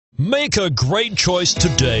Make a great choice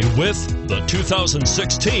today with the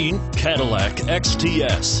 2016 Cadillac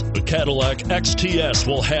XTS. The Cadillac XTS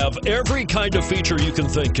will have every kind of feature you can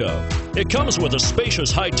think of. It comes with a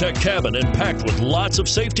spacious high-tech cabin and packed with lots of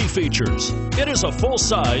safety features. It is a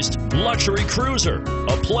full-sized luxury cruiser,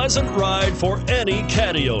 a pleasant ride for any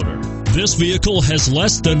Caddy owner. This vehicle has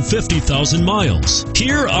less than 50,000 miles.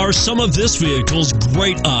 Here are some of this vehicle's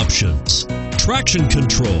great options: traction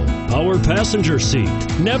control, power passenger seat,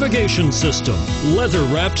 navigation system,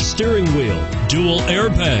 leather-wrapped steering wheel, dual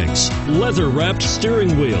airbags, leather-wrapped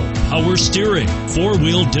steering wheel, power steering,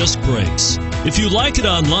 four-wheel disc brakes. If you like it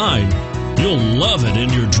online, you'll love it in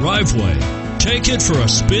your driveway. Take it for a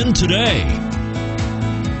spin today.